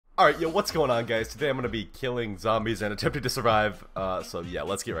Alright, yo, what's going on, guys? Today I'm going to be killing zombies and attempting to survive, so yeah,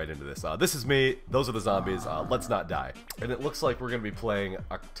 let's get right into this. This is me, those are the zombies, let's not die. And it looks like we're going to be playing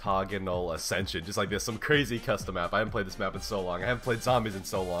Octagonal Ascension, just like this, some crazy custom map. I haven't played this map in so long, I haven't played zombies in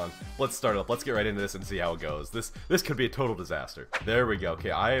so long. Let's start it up, let's get right into this and see how it goes. This could be a total disaster. There we go.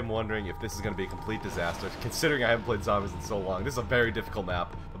 Okay, I am wondering if this is going to be a complete disaster, considering I haven't played zombies in so long. This is a very difficult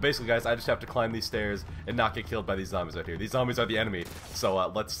map, but basically, guys, I just have to climb these stairs and not get killed by these zombies right here. These zombies are the enemy, so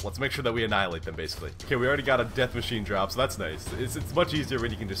let's make sure that we annihilate them, basically. Okay, we already got a death machine drop, so that's nice. It's much easier when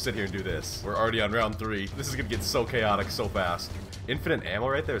you can just sit here and do this. We're already on round 3. This is gonna get so chaotic so fast. Infinite ammo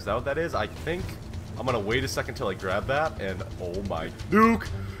right there, is that what that is? I think I'm gonna wait a second till I grab that, and oh my... Nuke!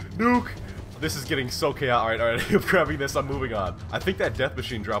 Nuke! This is getting so chaotic. Alright, I'm grabbing this, I'm moving on. I think that death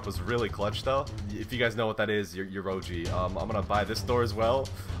machine drop was really clutch, though. If you guys know what that is, you're OG. I'm gonna buy this door as well.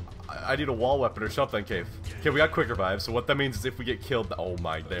 I need a wall weapon or something, Cave. Okay, we got quick revive, so what that means is if we get killed... Oh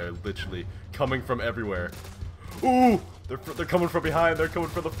my, they're literally coming from everywhere. Ooh! They're coming from behind, they're coming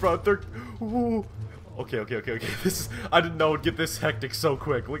from the front, they're... Ooh! Okay. This is... I didn't know it would get this hectic so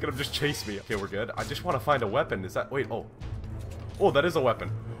quick. Look at them just chase me. Okay, we're good. I just want to find a weapon. Is that... Wait, oh. Oh, that is a weapon.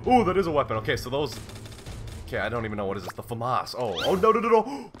 Oh, that is a weapon. Okay, so those... Okay, I don't even know what is this. The FAMAS. Oh,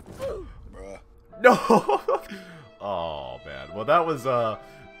 no. No! Oh, man. Well, that was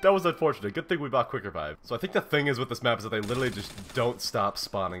unfortunate. Good thing we bought quick revive. So I think the thing is with this map is that they literally just don't stop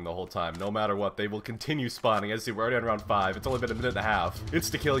spawning the whole time. No matter what, they will continue spawning. As you see, we're already on round 5. It's only been a minute and a half.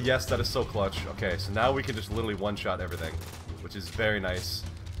 Insta-kill, yes, that is so clutch. Okay, so now we can just literally one-shot everything, which is very nice.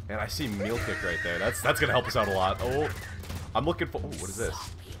 And I see meal kick right there. That's gonna help us out a lot. Oh, I'm looking for... Oh, what is this?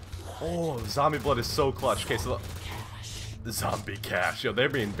 Oh, zombie blood is so clutch. Okay, so... Zombie cash. Yo, they're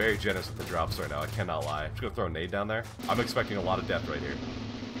being very generous with the drops right now. I cannot lie. I'm just gonna throw a nade down there. I'm expecting a lot of death right here.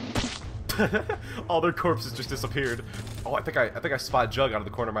 All their corpses just disappeared. Oh, I think I spot Jug out of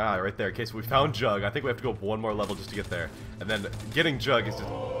the corner of my eye right there. Okay, so we found Jug. I think we have to go up one more level just to get there. And then getting Jug is just...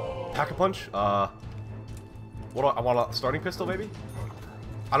 Pack-a-punch? What do I want, a starting pistol maybe?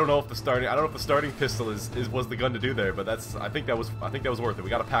 I don't know if the starting pistol was the gun to do there, but I think that was worth it. We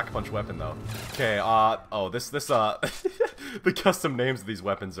got a pack-a-punch weapon though. Okay, oh, the custom names of these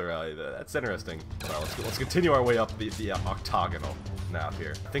weapons are that's interesting. Alright, let's continue our way up the octagonal map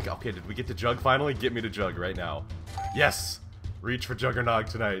here. I think, okay, did we get to Jug finally? Get me to Jug right now. Yes! Reach for Juggernog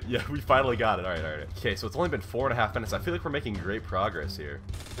tonight. Yeah, we finally got it. Alright. Okay, so it's only been 4.5 minutes. I feel like we're making great progress here.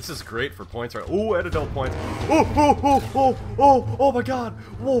 This is great for points, right? Ooh, antidote points. Oh my god.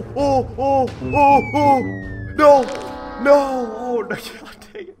 Oh, no. Oh, no, god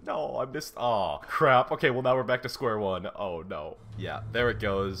dang it. No, I missed. Oh, crap. Okay, well, now we're back to square one. Oh, no. Yeah, there it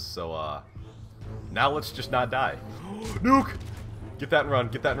goes. So, now let's just not die. Nuke! Get that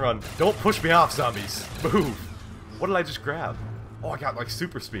and run. Don't push me off, zombies. Move. What did I just grab? Oh, I got like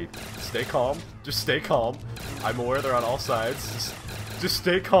super speed. Stay calm. Just stay calm. I'm aware they're on all sides. Just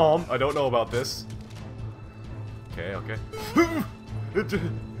stay calm. I don't know about this. Okay.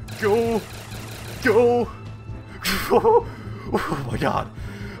 Go. Oh my god.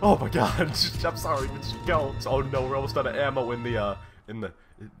 I'm sorry. Just go. Oh no, we're almost out of ammo in the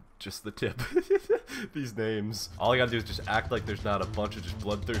just the tip. These names. All I gotta do is just act like there's not a bunch of just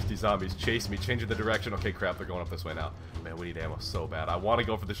bloodthirsty zombies chase me, changing the direction. Okay, crap, they're going up this way now. Man, we need ammo so bad. I want to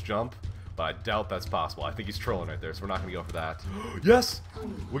go for this jump, but I doubt that's possible. I think he's trolling right there, so we're not gonna go for that. Yes!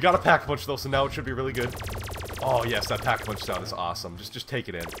 We got a pack-a-punch though, so now it should be really good. Oh yes, that pack-a-punch sound is awesome. Just take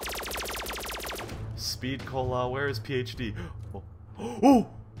it in. Speed cola, where is PhD? Oh!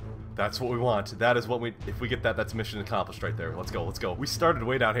 That's what we want. That is what we... If we get that, that's mission accomplished right there. Let's go. We started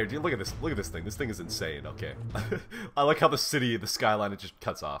way down here. Dude, look at this thing. This thing is insane. Okay. I like how the skyline, it just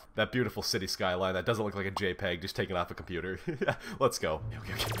cuts off. That beautiful city skyline. That doesn't look like a JPEG just taken off a computer. Let's go.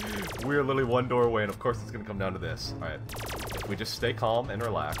 Okay. We're literally one door away, and of course it's going to come down to this. Alright. If we just stay calm and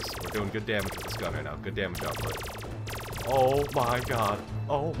relax. We're doing good damage with this gun right now. Good damage output. Oh my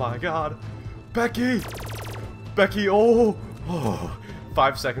god. Becky, oh.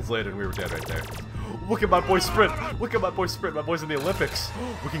 5 seconds later and we were dead right there. Look at my boy sprint. My boy's in the Olympics.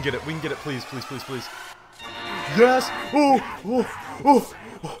 We can get it, please. Yes. Oh.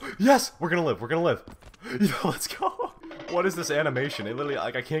 Yes, we're gonna live. Yeah, let's go. What is this animation? It literally,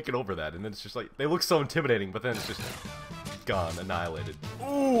 like, I can't get over that. And then it's just like, they look so intimidating, but then it's just gone, annihilated.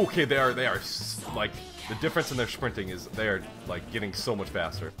 Ooh, okay, they are like, the difference in their sprinting is they are like getting so much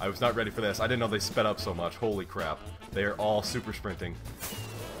faster. I was not ready for this. I didn't know they sped up so much. Holy crap. They are all super sprinting.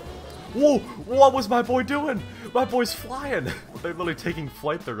 Whoa! What was my boy doing? My boy's flying! They're literally taking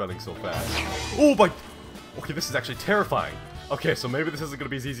flight, they're running so fast. Oh my... Okay, this is actually terrifying. Okay, so maybe this isn't gonna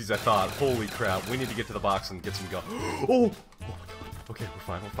be as easy as I thought. Holy crap, we need to get to the box and get some go. Oh! Okay, we're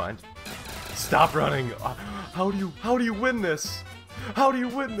fine, we're fine. Stop running! How do you win this? How do you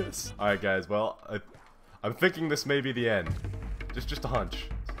win this? Alright guys, well, I'm thinking this may be the end. Just a hunch.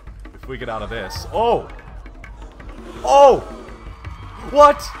 If we get out of this. Oh! Oh!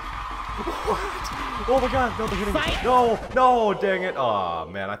 What? What? Oh my god, no, they're hitting me. No, no, dang it. Aw,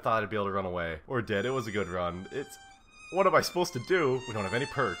 man, I thought I'd be able to run away. Or did. It was a good run. What am I supposed to do? We don't have any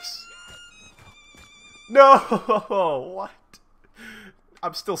perks. No! What?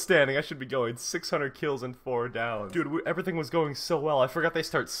 I'm still standing. I should be going 600 kills and 4 down. Dude, everything was going so well. I forgot they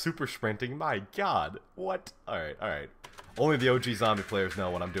start super sprinting. My god. What? Alright, alright. Only the OG zombie players know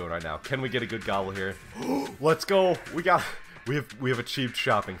what I'm doing right now. Can we get a good gobble here? Let's go. We have achieved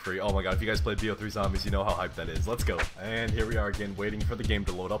shopping free. Oh my god, if you guys played BO3 Zombies, you know how hyped that is. Let's go. And here we are again, waiting for the game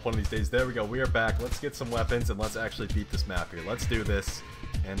to load up one of these days. There we go. We are back. Let's get some weapons and let's actually beat this map here. Let's do this.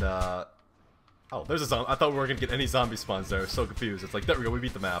 And oh, there's a zombie. I thought we weren't going to get any zombie spawns there. I was so confused. It's like, there we go, we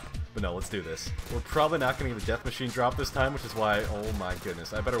beat the map. But no, let's do this. We're probably not going to get a death machine drop this time, which is why, oh my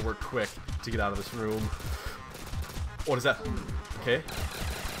goodness, I better work quick to get out of this room. What is that? Okay.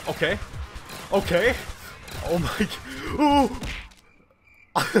 Okay. Okay. Oh my... Ooh!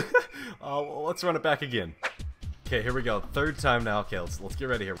 Well, let's run it back again. Okay, here we go. Third time now. Okay, let's get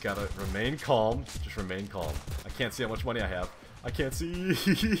ready here. We gotta remain calm. Just remain calm. I can't see how much money I have. I can't see.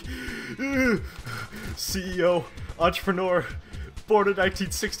 CEO, entrepreneur, born in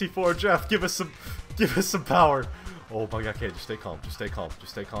 1964. Jeff, give us some power. Oh my god, okay, just stay calm, just stay calm,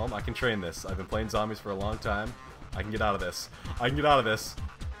 just stay calm. I can train this. I've been playing zombies for a long time. I can get out of this. I can get out of this.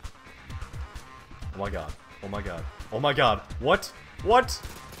 Oh my god. Oh my god. Oh my god. What? What?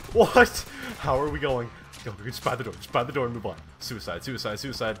 What? How are we going? Go, just by the door. Just by the door and move on. Suicide, suicide,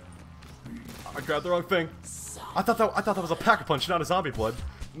 suicide. I grabbed the wrong thing. I thought that was a pack-a-punch, not a zombie blood.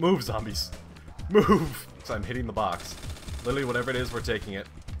 Move, zombies. Move! So I'm hitting the box. Literally, whatever it is, we're taking it.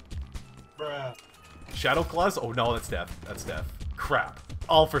 Bruh. Shadow Claws? Oh no, that's death. That's death. Crap.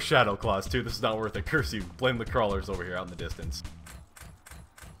 All for Shadow Claws, too. This is not worth it. Curse you. Blame the crawlers over here out in the distance.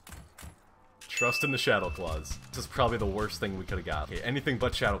 Trust in the Shadow Claws. This is probably the worst thing we could have got. Okay, anything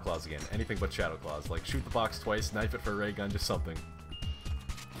but Shadow Claws again. Anything but Shadow Claws. Like, shoot the box twice, knife it for a ray gun, just something.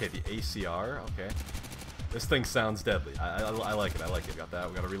 Okay, the ACR. Okay. This thing sounds deadly. I like it. I like it. Got that.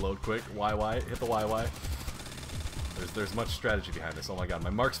 We gotta reload quick. YY. Hit the YY. There's much strategy behind this. Oh my god, my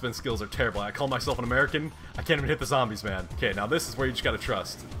marksman skills are terrible. I call myself an American. I can't even hit the zombies, man. Okay, now this is where you just gotta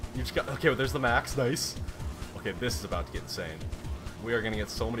trust. You just got. Okay, well, there's the max. Nice. Okay, this is about to get insane. We are gonna get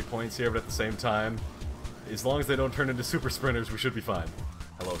so many points here, but at the same time, as long as they don't turn into super sprinters, we should be fine.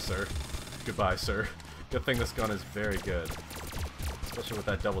 Hello, sir. Goodbye, sir. Good thing this gun is very good, especially with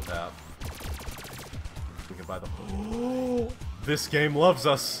that double tap. We can buy the. Oh, this game loves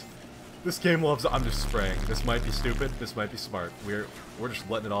us. This game loves. I'm just spraying. This might be stupid. This might be smart. We're just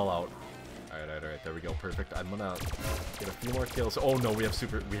letting it all out. All right. There we go. Perfect. I'm gonna get a few more kills. Oh no, we have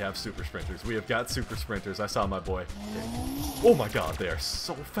super sprinters. We have got super sprinters. I saw my boy. Okay. Oh my god, they are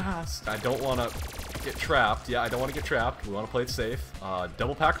so fast. I don't want to get trapped. Yeah, I don't want to get trapped. We want to play it safe.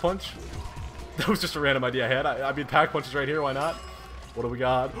 Double pack punch. That was just a random idea I had. I mean, pack punch is right here. Why not? What do we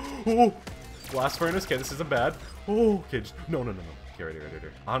got? Oh, blast furnace. Okay, this isn't bad. Oh, okay. No. Okay, right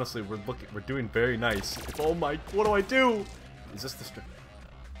here. Honestly, we're doing very nice. Oh my, what do I do? Is this the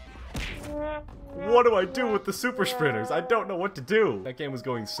What do I do with the super sprinters? I don't know what to do. That game was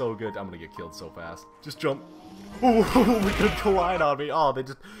going so good. I'm gonna get killed so fast. Just jump. Ooh, we could collide on me. Oh, they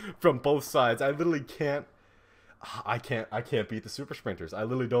just from both sides. I literally can't. I can't beat the super sprinters. I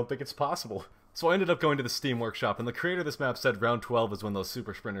literally don't think it's possible. So I ended up going to the Steam Workshop, and the creator of this map said round 12 is when those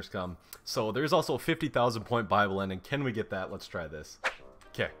super sprinters come. So there's also a 50,000 point Bible ending. Can we get that? Let's try this.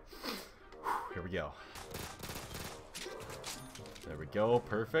 Okay. Here we go. There we go.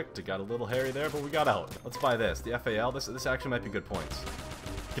 Perfect. It got a little hairy there, but we got out. Let's buy this. The FAL. This actually might be good points.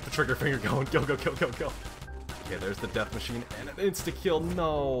 Get the trigger finger going. Go. Okay, there's the death machine and an insta-kill.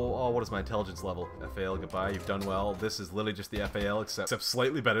 No. Oh, what is my intelligence level? FAL, goodbye. You've done well. This is literally just the FAL, except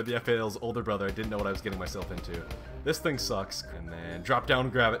slightly better. The FAL's older brother. I didn't know what I was getting myself into. This thing sucks. And then drop down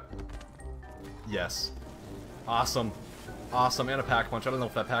and grab it. Yes. Awesome. Awesome. And a pack punch. I don't know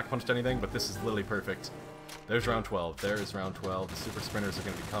if that pack punched anything, but this is literally perfect. There's round 12. There is round 12. The super sprinters are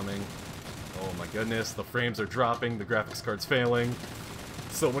going to be coming. Oh my goodness. The frames are dropping. The graphics card's failing.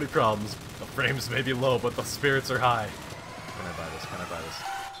 So many problems. The frames may be low, but the spirits are high. Can I buy this? Can I buy this?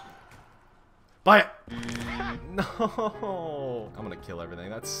 Buy it! No! I'm gonna kill everything.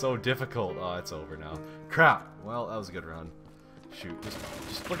 That's so difficult. Oh, it's over now. Crap. Well, that was a good run. Shoot.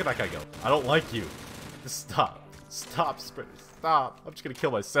 Just look at that guy go. I don't like you. Just stop. Stop, sprinters. Stop. I'm just gonna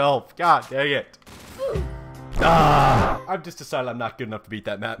kill myself. God dang it. I've just decided I'm not good enough to beat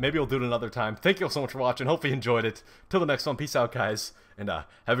that map. Maybe we'll do it another time. Thank you all so much for watching. Hope you enjoyed it. Till the next one, peace out, guys. And have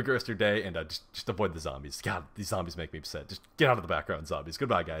a great rest of your day. And just avoid the zombies. God, these zombies make me upset. Just get out of the background, zombies.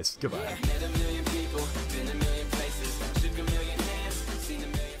 Goodbye, guys. Goodbye.